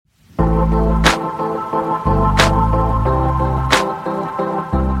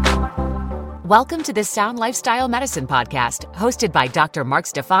Welcome to the Sound Lifestyle Medicine Podcast, hosted by Dr. Mark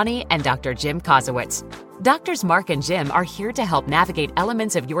Stephany and Dr. Jim Kosowicz. Doctors Mark and Jim are here to help navigate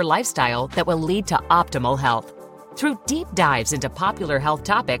elements of your lifestyle that will lead to optimal health. Through deep dives into popular health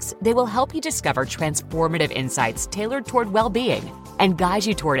topics, they will help you discover transformative insights tailored toward well-being and guide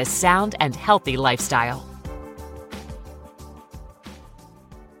you toward a sound and healthy lifestyle.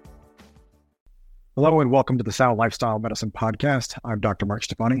 Hello and welcome to the Sound Lifestyle Medicine Podcast. I'm Dr. Mark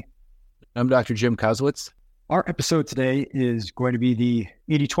Stephany. I'm Dr. Jim Kosowicz. Our episode today is going to be the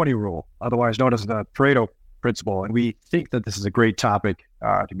 80-20 rule, otherwise known as the Pareto principle. And we think that this is a great topic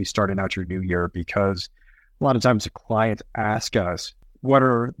to be starting out your new year, because a lot of times the clients ask us, what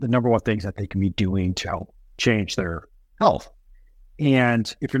are the number one things that they can be doing to help change their health?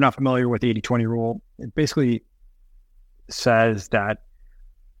 And if you're not familiar with the 80-20 rule, it basically says that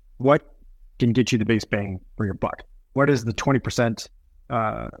what can get you the biggest bang for your buck? What is the 20%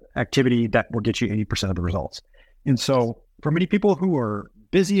 activity that will get you 80% of the results? And so for many people who are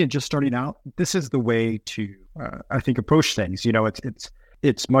busy and just starting out, this is the way to, I think, approach things. You know,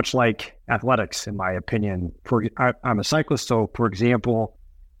 it's much like athletics, in my opinion. I'm a cyclist, so for example,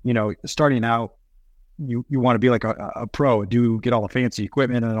 you know, starting out, you want to be like a pro, get all the fancy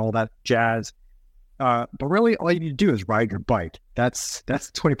equipment and all that jazz. But really, all you need to do is ride your bike. That's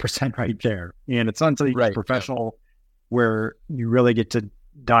 20% right there. And it's until you get professional, where you really get to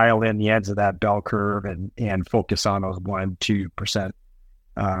dial in the ends of that bell curve and focus on those 1-2%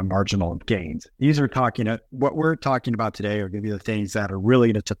 marginal gains. What we're talking about today are going to be the things that are really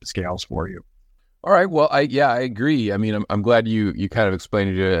going to tip the scales for you. All right. Well, I agree. I mean, I'm glad you kind of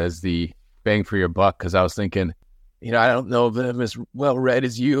explained it as the bang for your buck, because I was thinking, you know, I don't know if I'm as well read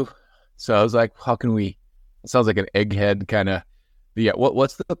as you. So I was like, how can we? It sounds like an egghead kind of. Yeah.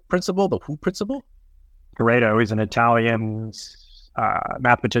 What's the principle? The who principle? Pareto is an Italian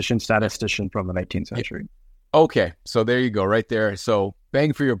mathematician, statistician from the 19th century. Okay, so there you go, right there. So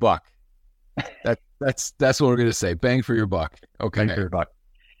bang for your buck. That's what we're gonna say. Bang for your buck. Okay, bang for your buck.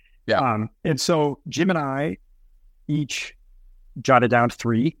 Yeah. And so Jim and I each jotted down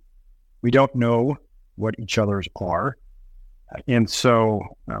 3. We don't know what each other's are, and so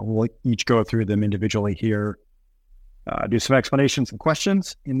we'll each go through them individually here, do some explanations and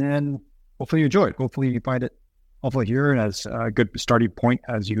questions, and then hopefully you enjoy it. Hopefully you find it helpful here as a good starting point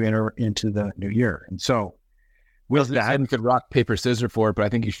as you enter into the new year. And so with that, you could rock, paper, scissors for it, but I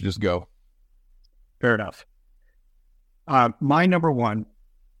think you should just go. Fair enough. My number one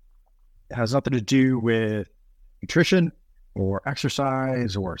has nothing to do with nutrition or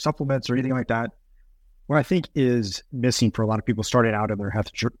exercise or supplements or anything like that. What I think is missing for a lot of people starting out in their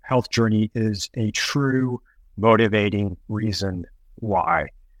health journey is a true motivating reason why.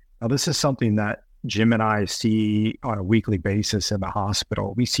 Now, this is something that Jim and I see on a weekly basis in the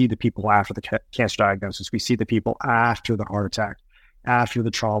hospital. We see the people after the cancer diagnosis. We see the people after the heart attack, after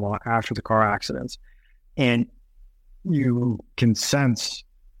the trauma, after the car accidents. And you can sense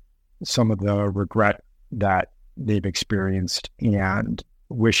some of the regret that they've experienced and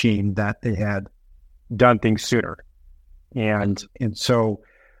wishing that they had done things sooner. And so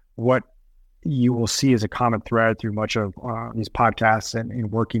what you will see as a common thread through much of these podcasts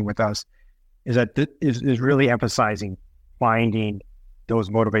and working with us is that is really emphasizing finding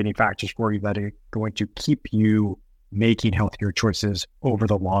those motivating factors for you that are going to keep you making healthier choices over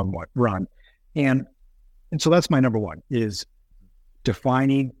the long run. And so that's my number one, is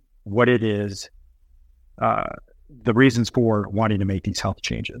defining what it is, the reasons for wanting to make these health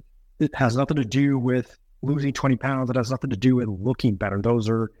changes. It has nothing to do with losing 20 pounds. It has nothing to do with looking better. Those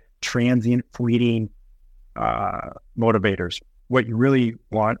are transient, fleeting motivators. What you really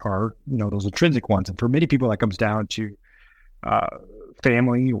want are, you know, those intrinsic ones. And for many people, that comes down to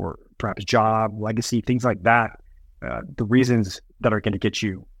family or perhaps job, legacy, things like that. The reasons that are going to get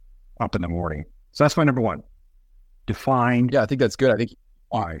you up in the morning. So that's my number one. Define. Yeah, I think that's good. I think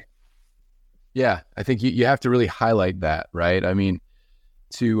why. Yeah, I think you have to really highlight that, right? I mean,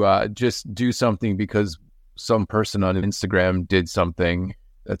 to just do something because some person on Instagram did something,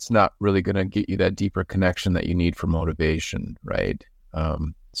 that's not really going to get you that deeper connection that you need for motivation, right?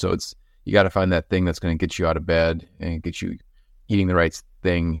 So you got to find that thing that's going to get you out of bed and get you eating the right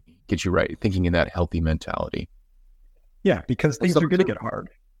thing, get you right, thinking in that healthy mentality. Yeah, because things are going to get hard.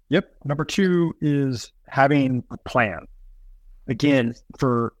 Yep. Number 2 is having a plan. Again,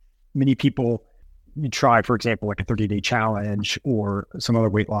 for many people, you try, for example, like a 30-day challenge or some other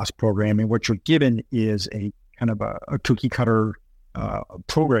weight loss program, and what you're given is a kind of a cookie cutter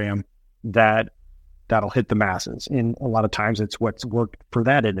program that that'll hit the masses. And a lot of times it's what's worked for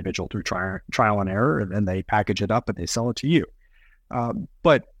that individual through trial and error, and then they package it up and they sell it to you.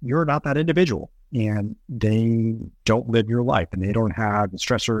 But you're not that individual, and they don't live your life, and they don't have the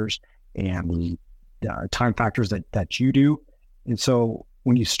stressors and the time factors that you do. And so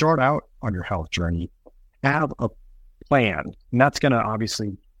when you start out on your health journey, have a plan, and that's going to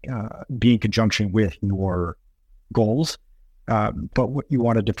obviously be in conjunction with your goals. But what you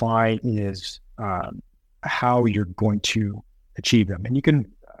want to define is how you're going to achieve them. And you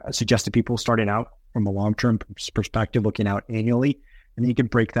can suggest to people starting out from a long-term perspective, looking out annually, and then you can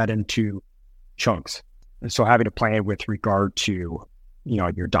break that into chunks. And so having a plan with regard to,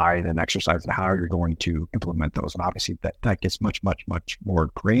 your diet and exercise and how you're going to implement those. And obviously that gets much, much, much more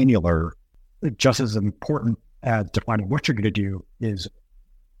granular. Just as important as defining what you're going to do is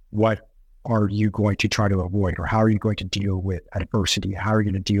what are you going to try to avoid, or how are you going to deal with adversity? How are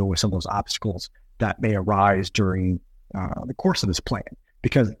you going to deal with some of those obstacles that may arise during the course of this plan?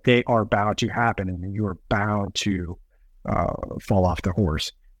 Because they are bound to happen, and you are bound to fall off the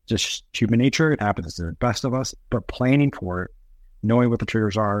horse. Just human nature. It happens to the best of us, but planning for it, knowing what the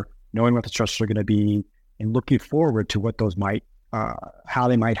triggers are, knowing what the stresses are going to be, and looking forward to what those might, how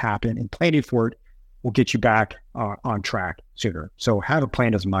they might happen, and planning for it will get you back on track sooner. So have a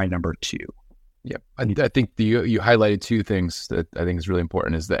plan is my number 2. Yeah, I think you highlighted 2 things that I think is really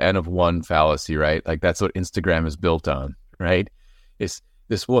important, is the N of 1 fallacy, right? Like that's what Instagram is built on, right? It's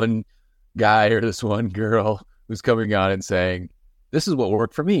this one guy or this one girl who's coming on and saying, this is what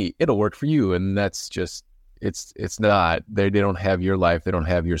worked for me, it'll work for you. And that's just, it's not. They don't have your life, they don't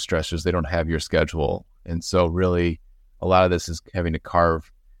have your stressors, they don't have your schedule. And so really a lot of this is having to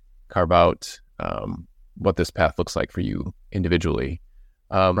carve out what this path looks like for you individually.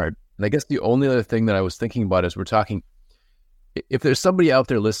 Right. And I guess the only other thing that I was thinking about is we're talking, if there's somebody out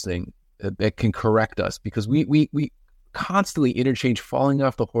there listening that can correct us, because we constantly interchange falling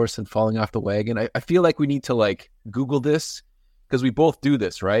off the horse and falling off the wagon. I feel like we need to Google this, because we both do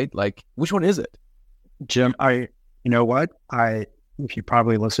this, right? Like, which one is it? Jim, you know what? If you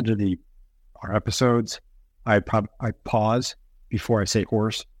probably listen to our episodes, I pause before I say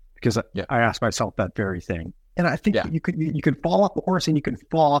horse, because I ask myself that very thing. And I think you could fall off the horse and you can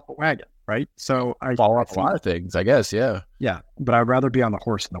fall off the wagon, right? So I fall off a lot of things, I guess. Yeah. Yeah. But I'd rather be on the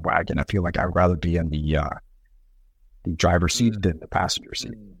horse than the wagon. I feel like I'd rather be in the driver's seat than the passenger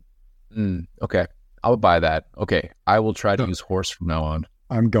seat. Okay. I'll buy that. Okay. I will try to use horse from now on.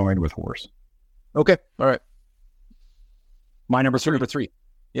 I'm going with horse. Okay. All right. My number 3. Number 3.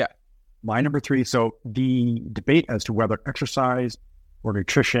 Yeah. My number 3. So the debate as to whether exercise or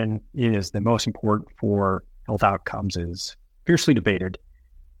nutrition is the most important for health outcomes is fiercely debated.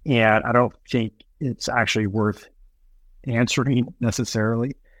 And I don't think it's actually worth answering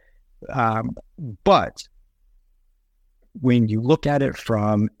necessarily. But when you look at it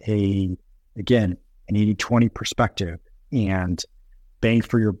from an 80-20 perspective and bang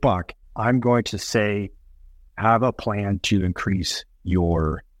for your buck, I'm going to say have a plan to increase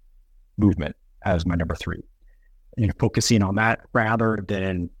your movement as my number 3. And focusing on that rather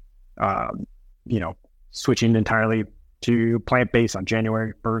than, switching entirely to plant-based on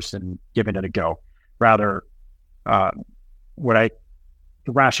January 1st and giving it a go. Rather, the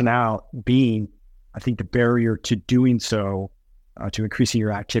rationale being, I think the barrier to doing so, to increasing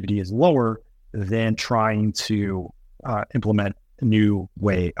your activity is lower than trying to implement a new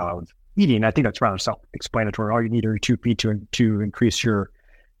way of eating. I think that's rather self-explanatory. All you need are 2 feet to increase your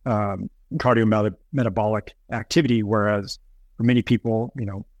cardiometabolic activity, whereas for many people,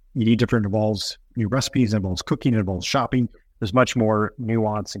 eating different involves new recipes, involves cooking, involves shopping. There's much more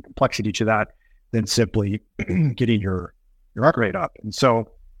nuance and complexity to that than simply getting your heart rate up. And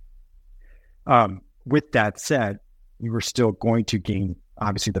so with that said, you are still going to gain,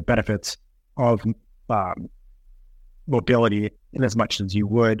 obviously, the benefits of mobility in as much as you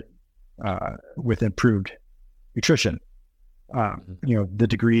would with improved nutrition. The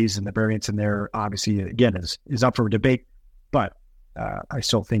degrees and the variance in there, obviously, again, is up for debate, but I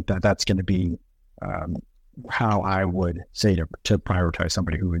still think that that's going to be how I would say to prioritize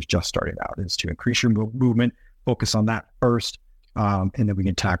somebody who is just starting out, is to increase your movement, focus on that first, and then we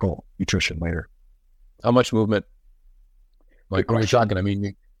can tackle nutrition later. How much movement? Like, when you're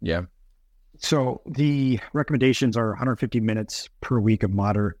talking, yeah. So the recommendations are 150 minutes per week of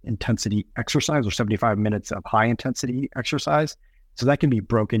moderate intensity exercise, or 75 minutes of high intensity exercise. So that can be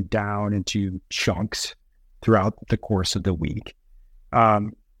broken down into chunks throughout the course of the week.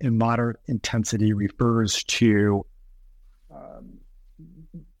 And moderate intensity refers to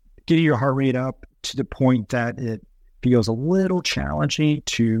getting your heart rate up to the point that it feels a little challenging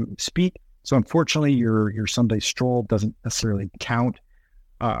to speak, So unfortunately, your Sunday stroll doesn't necessarily count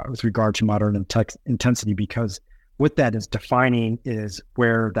with regard to moderate intensity, because what that is defining is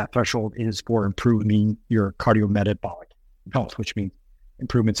where that threshold is for improving your cardiometabolic health, which means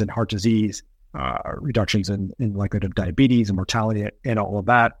improvements in heart disease, reductions in likelihood of diabetes and mortality and all of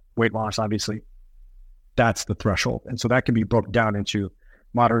that, weight loss, obviously. That's the threshold. And so that can be broken down into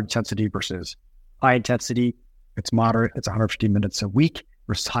moderate intensity versus high intensity. It's moderate, it's 150 minutes a week,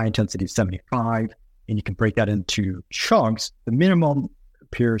 versus high intensity 75. And you can break that into chunks. The minimum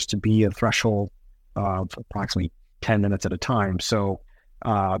appears to be a threshold of approximately 10 minutes at a time. So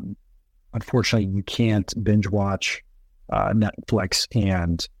unfortunately, you can't binge watch Netflix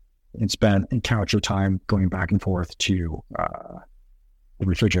and count your time going back and forth to the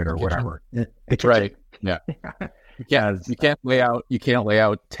refrigerator or whatever. Right. Yeah. You can't lay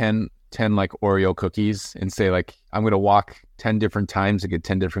out 10 like Oreo cookies and say like, I'm going to walk 10 different times to get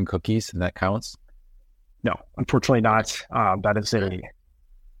 10 different cookies, and that counts. No, unfortunately not. That is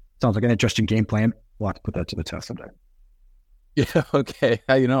sounds like an interesting game plan. We'll have to put that to the test someday. Yeah. Okay.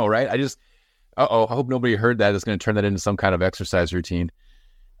 You know, right. I hope nobody heard that. It's going to turn that into some kind of exercise routine.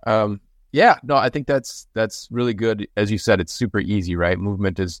 Yeah, no, I think that's really good. As you said, it's super easy, right?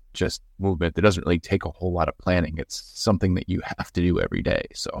 Movement is just movement. It doesn't really take a whole lot of planning. It's something that you have to do every day.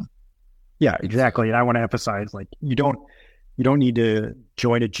 So, yeah, exactly. And I want to emphasize, like, you don't need to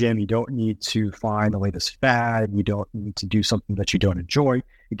join a gym. You don't need to find the latest fad. You don't need to do something that you don't enjoy.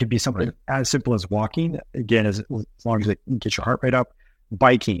 It could be something as simple as walking. Again, as long as it gets your heart rate up,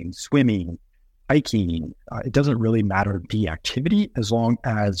 biking, swimming, hiking. It doesn't really matter the activity as long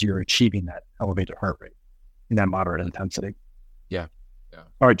as you're achieving that elevated heart rate and that moderate intensity. Yeah.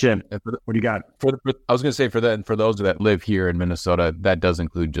 All right, Jim, what do you got? I was going to say for those that live here in Minnesota, that does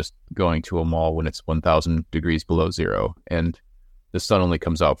include just going to a mall when it's 1,000 degrees below zero and the sun only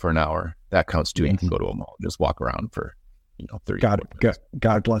comes out for an hour. That counts too. You can go to a mall, just walk around for 30 minutes.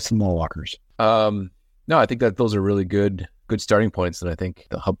 God bless the mall walkers. No, I think that those are really good starting points, and I think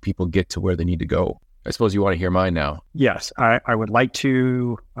they'll help people get to where they need to go. I suppose you want to hear mine now. Yes, I would like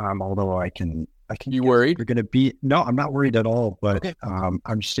to, although I can. You worried? You're going to be, no, I'm not worried at all, but okay.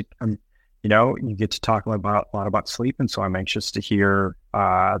 You get to talk a lot about sleep. And so I'm anxious to hear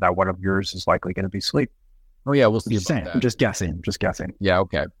that one of yours is likely going to be sleep. Oh yeah. We'll see about that. I'm just guessing. Yeah.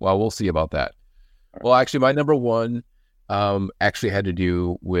 Okay. Well, we'll see about that. Well, actually my number one actually had to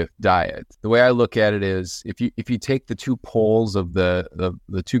do with diet. The way I look at it is if you take the two poles of the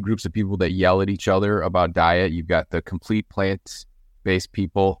two groups of people that yell at each other about diet, you've got the complete plant-based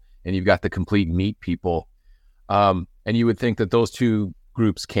people and you've got the complete meat people. And you would think that those two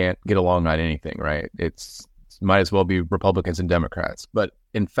groups can't get along on anything, right? It's might as well be Republicans and Democrats. But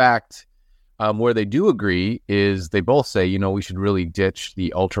in fact, where they do agree is they both say, we should really ditch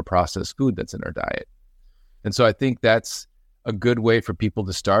the ultra-processed food that's in our diet. And so I think that's a good way for people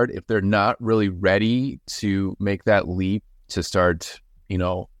to start if they're not really ready to make that leap to start,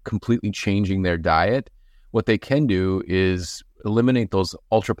 completely changing their diet. What they can do is eliminate those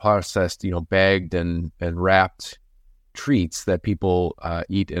ultra-processed, bagged and wrapped treats that people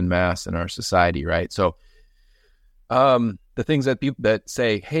eat en masse in our society, right? So the things that people that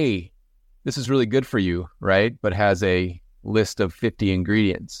say, hey, this is really good for you, right? But has a list of 50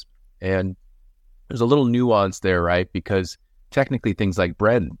 ingredients. And there's a little nuance there, right? Because technically things like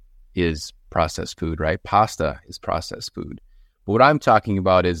bread is processed food, right? Pasta is processed food. But what I'm talking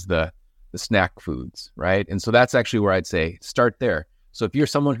about is the snack foods, right? And so that's actually where I'd say start there. So if you're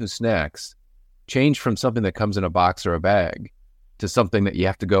someone who snacks, change from something that comes in a box or a bag to something that you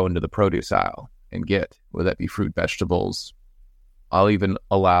have to go into the produce aisle and get, whether that be fruit, vegetables. I'll even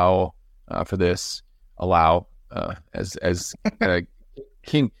allow as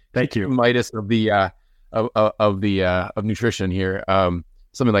King Thank you. Midas of nutrition here.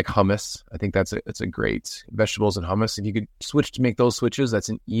 Something like hummus. I think that's a great vegetables and hummus. If you could make those switches, that's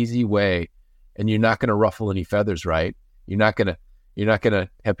an easy way, and you're not going to ruffle any feathers, right? You're not going to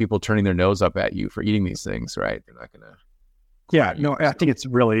have people turning their nose up at you for eating these things, right? They're not going to. Yeah, no, I think it's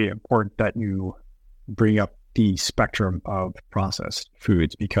really important that you bring up the spectrum of processed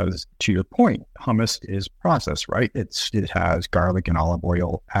foods because, to your point, hummus is processed, right? It has garlic and olive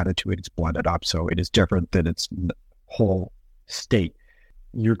oil added to it. It's blended up, so it is different than its whole state.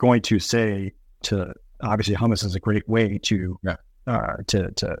 You're going to say obviously hummus is a great way to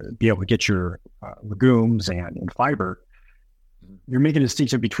be able to get your legumes and fiber. You're making a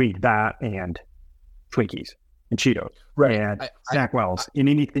distinction between that and Twinkies and Cheetos, right? And Snackwells and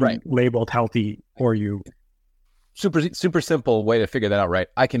anything labeled healthy for you. Super simple way to figure that out, right?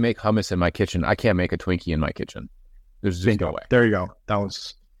 I can make hummus in my kitchen. I can't make a Twinkie in my kitchen. There's just no way. There you go.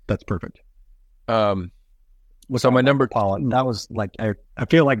 That's perfect. So my number Pollan. That was like I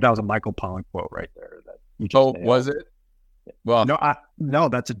feel like that was a Michael Pollan quote right there. That you just nailed. Was it? Well, no,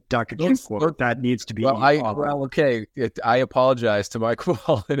 that's a Dr. Jim quote. That needs to be. Okay. I apologize to Michael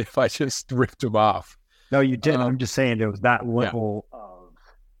Pollan if I just ripped him off. No, you didn't. I'm just saying it was that level of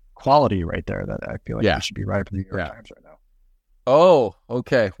quality right there that I feel like you should be right for the New York Times right now. Oh,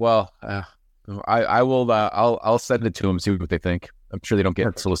 okay. Well, I will. I'll send it to them, see what they think. I'm sure they don't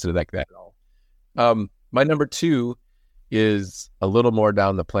get solicited like that at all. My number 2 is a little more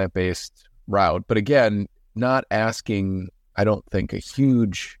down the plant-based route, but again, not asking, I don't think, a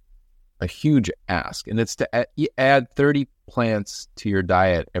huge ask, and it's to add 30 plants to your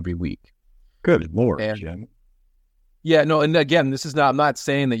diet every week. Good Lord, Jim. Yeah, no, and again, I'm not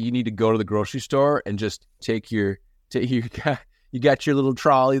saying that you need to go to the grocery store and just you got your little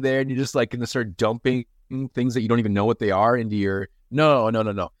trolley there and you're just like going to start dumping things that you don't even know what they are into your, no.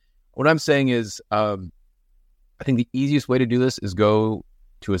 What I'm saying is, I think the easiest way to do this is go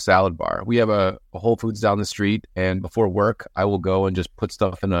to a salad bar. We have a Whole Foods down the street, and before work, I will go and just put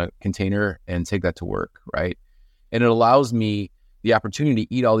stuff in a container and take that to work, right? And it allows me the opportunity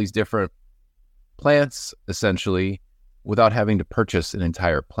to eat all these different plants, essentially, without having to purchase an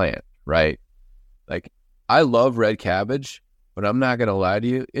entire plant, right? Like, I love red cabbage, but I'm not going to lie to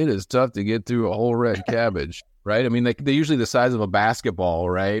you, it is tough to get through a whole red cabbage, right? I mean, they're usually the size of a basketball,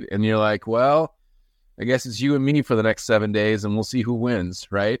 right? And you're like, well, I guess it's you and me for the next 7 days, and we'll see who wins,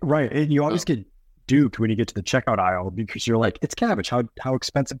 right? Right, and you always get duped when you get to the checkout aisle because you're like, it's cabbage. How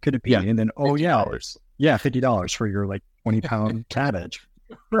expensive could it be? And then, $50. $50 for your like 20-pound cabbage,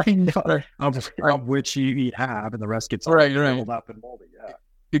 right? Of which you eat half, and the rest gets filled up and moldy.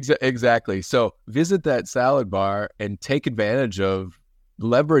 Yeah, exactly. So visit that salad bar and take advantage of,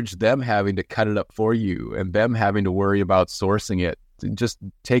 leverage them having to cut it up for you and them having to worry about sourcing it. Just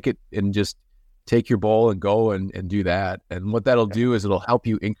take it and just take your bowl and go and do that. And what that'll do is it'll help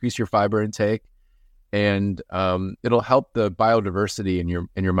you increase your fiber intake, and it'll help the biodiversity in your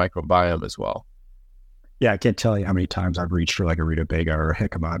microbiome as well. Yeah, I can't tell you how many times I've reached for like a rutabaga or a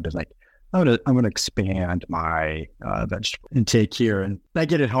jicama. I'm just like, I'm gonna expand my vegetable intake here, and I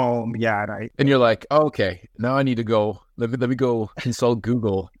get it home. Yeah, and you're like, oh, okay, now I need to go. Let me go consult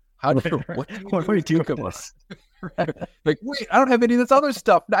Google. What do you do with this? Like, wait, I don't have any of this other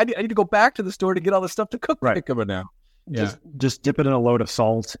stuff. I need to go back to the store to get all the stuff to cook jicama now. Yeah, just dip it in a load of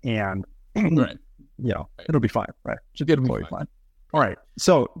salt, and it'll be fine. Right, it'll be fine. All right.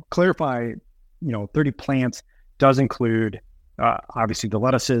 So clarify. 30 plants does include obviously the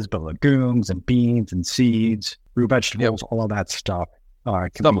lettuces, but legumes and beans and seeds, root vegetables, all of that stuff.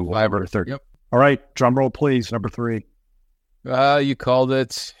 Some of fiber. 30. Yep. All right, drum roll, please. Number 3. You called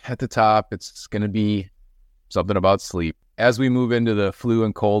it at the top. It's going to be something about sleep. As we move into the flu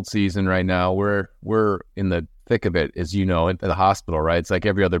and cold season right now, we're in the thick of it, as you know, at the hospital, right? It's like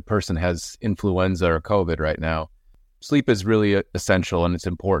every other person has influenza or COVID right now. Sleep is really essential, and it's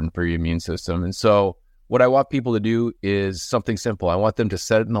important for your immune system. And so what I want people to do is something simple. I want them to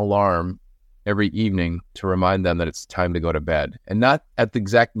set an alarm every evening to remind them that it's time to go to bed, and not at the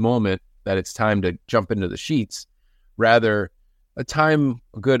exact moment that it's time to jump into the sheets, rather a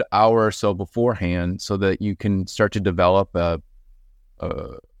good hour or so beforehand, so that you can start to develop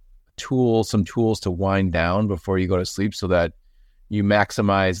some tools to wind down before you go to sleep, so that you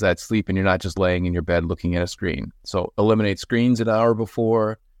maximize that sleep and you're not just laying in your bed looking at a screen. So eliminate screens an hour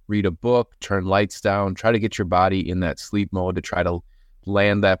before, read a book, turn lights down, try to get your body in that sleep mode to try to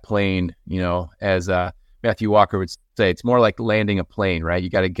land that plane, as Matthew Walker would say, it's more like landing a plane, right? You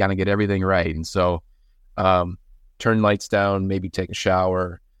got to kind of get everything right. And so turn lights down, maybe take a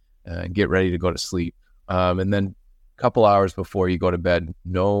shower, and get ready to go to sleep. And then a couple hours before you go to bed,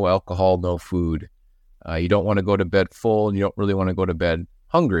 no alcohol, no food. You don't want to go to bed full, and you don't really want to go to bed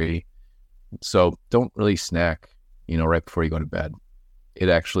hungry. So don't really snack, right before you go to bed. It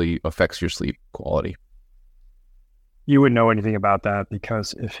actually affects your sleep quality. You wouldn't know anything about that,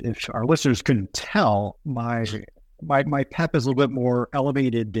 because if our listeners couldn't tell, my PEP is a little bit more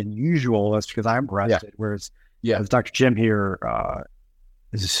elevated than usual. That's because I'm rested. Whereas as Dr. Jim here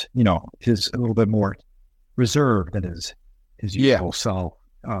is a little bit more reserved than his usual self.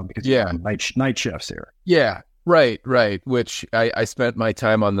 Because you're on night shifts here. Yeah, right. Which I spent my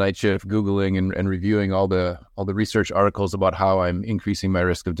time on night shift Googling and reviewing all the research articles about how I'm increasing my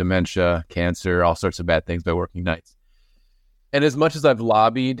risk of dementia, cancer, all sorts of bad things by working nights. And as much as I've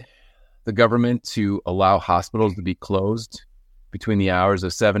lobbied the government to allow hospitals to be closed between the hours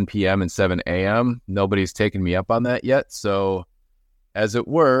of 7 p.m. and 7 a.m., nobody's taken me up on that yet. So as it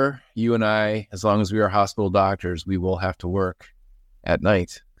were, you and I, as long as we are hospital doctors, we will have to work at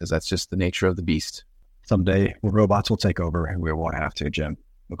night, because that's just the nature of the beast. Someday robots will take over and we won't have to, Jim.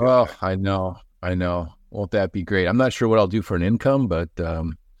 Oh, I know. Won't that be great? I'm not sure what I'll do for an income, but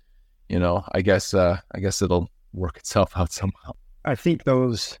I guess it'll work itself out somehow. I think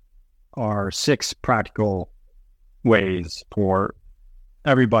those are 6 practical ways for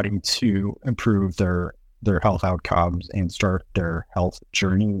everybody to improve their health outcomes and start their health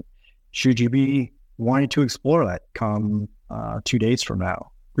journey. Should you be wanting to explore that come 2 days from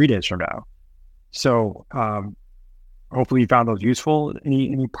now, 3 days from now? So hopefully you found those useful.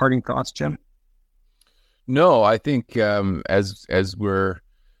 Any parting thoughts, Jim? No, I think as we're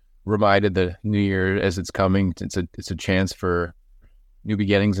reminded the new year as it's coming, it's a chance for new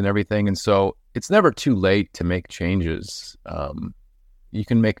beginnings and everything. And so it's never too late to make changes. You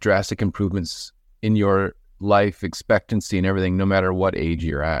can make drastic improvements in your life expectancy and everything, no matter what age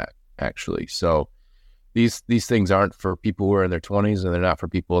you're at, actually. So these things aren't for people who are in their 20s, and they're not for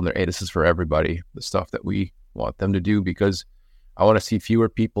people in their 80s. This is for everybody, the stuff that we want them to do, because I want to see fewer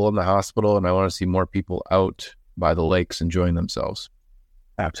people in the hospital, and I want to see more people out by the lakes enjoying themselves.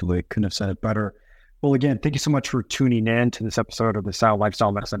 Absolutely. Couldn't have said it better. Well, again, thank you so much for tuning in to this episode of the Sound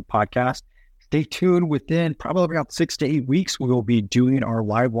Lifestyle Medicine Podcast. Stay tuned. Within probably about 6 to 8 weeks, we will be doing our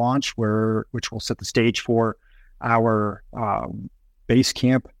live launch, which will set the stage for our base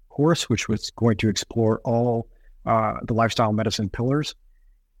camp course, which was going to explore all the lifestyle medicine pillars.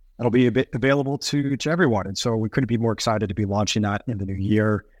 It'll be available to everyone. And so we couldn't be more excited to be launching that in the new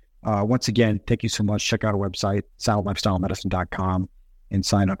year. Once again, thank you so much. Check out our website, soundlifestylemedicine.com, and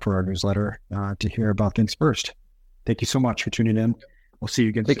sign up for our newsletter to hear about things first. Thank you so much for tuning in. We'll see you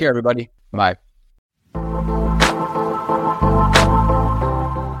again soon. Take care, everybody. Bye.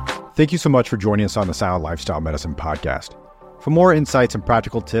 Thank you so much for joining us on the Sound Lifestyle Medicine Podcast. For more insights and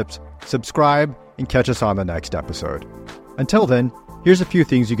practical tips, subscribe and catch us on the next episode. Until then, here's a few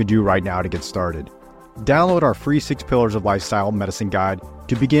things you can do right now to get started. Download our free 6 Pillars of Lifestyle Medicine Guide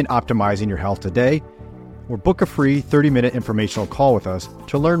to begin optimizing your health today, or book a free 30-minute informational call with us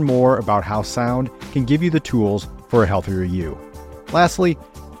to learn more about how sound can give you the tools for a healthier you. Lastly,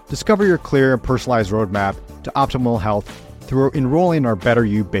 discover your clear and personalized roadmap to optimal health through enrolling in our Better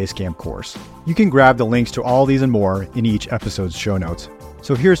You Basecamp course. You can grab the links to all these and more in each episode's show notes.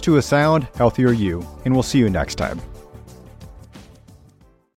 So here's to a sound, healthier you, and we'll see you next time.